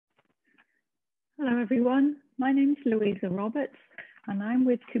Hello everyone, my name is Louisa Roberts and I'm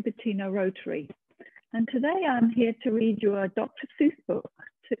with Cupertino Rotary. And today I'm here to read you a Dr Seuss book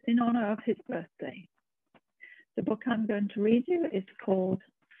in honor of his birthday. The book I'm going to read you is called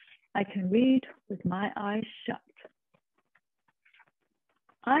I Can Read with My Eyes Shut.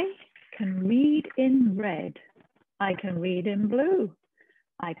 I can read in red, I can read in blue,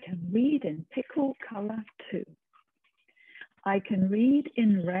 I can read in pickle color too. I can read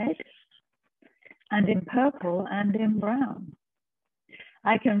in red, and in purple and in brown.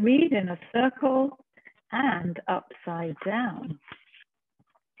 I can read in a circle and upside down.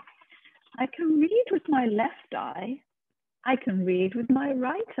 I can read with my left eye. I can read with my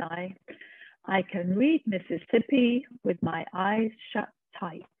right eye. I can read Mississippi with my eyes shut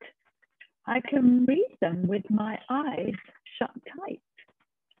tight. I can read them with my eyes shut tight.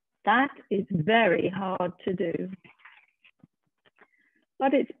 That is very hard to do.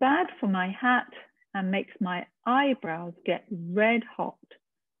 But it's bad for my hat and makes my eyebrows get red hot.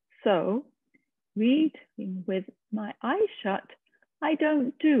 So, reading with my eyes shut, I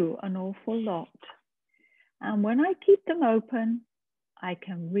don't do an awful lot. And when I keep them open, I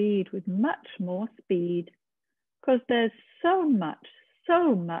can read with much more speed, because there's so much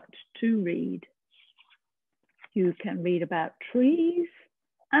to read. You can read about trees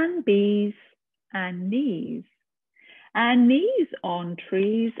and bees and knees on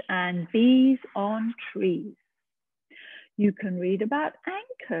trees and bees on trees. You can read about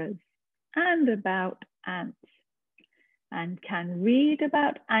anchors and about ants, and can read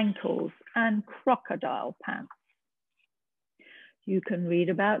about ankles and crocodile pants. You can read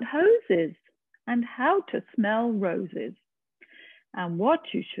about hoses and how to smell roses, and what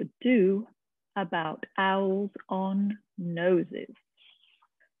you should do about owls on noses.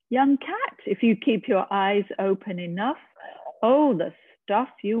 Young cat, if you keep your eyes open enough, oh, the stuff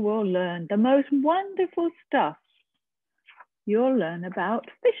you will learn, the most wonderful stuff. You'll learn about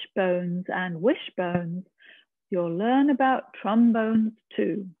fish bones and wishbones. You'll learn about trombones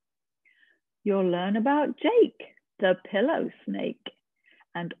too. You'll learn about Jake, the pillow snake,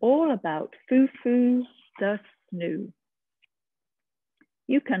 and all about Foo-Foo, the snoo.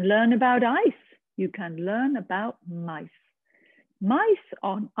 You can learn about ice. You can learn about mice. Mice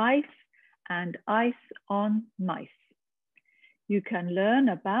on ice and ice on mice. You can learn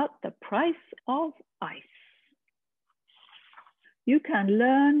about the price of ice. You can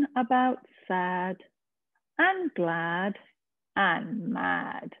learn about sad and glad and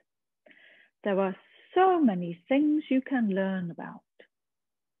mad. There are so many things you can learn about,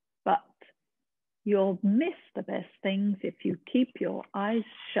 but you'll miss the best things if you keep your eyes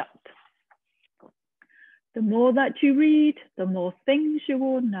shut. The more that you read, the more things you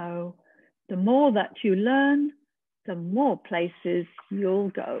will know. The more that you learn, the more places you'll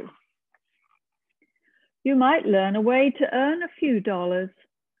go. You might learn a way to earn a few dollars,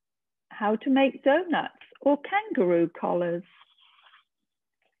 how to make donuts or kangaroo collars.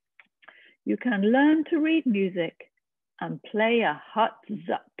 You can learn to read music and play a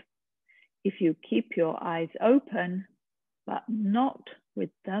hut-zup if you keep your eyes open, but not with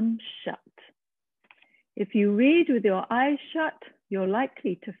them shut. If you read with your eyes shut, you're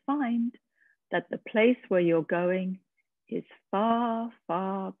likely to find that the place where you're going is far,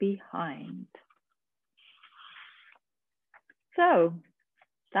 far behind. So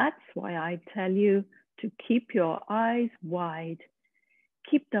that's why I tell you to keep your eyes wide.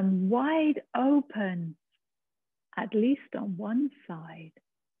 Keep them wide open, at least on one side.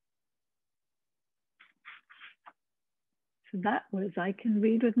 So that was I Can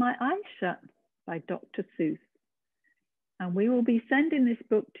Read with My Eyes Shut by Dr Seuss. And we will be sending this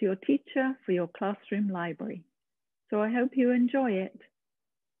book to your teacher for your classroom library. So I hope you enjoy it.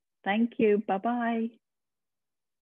 Thank you. Bye-bye.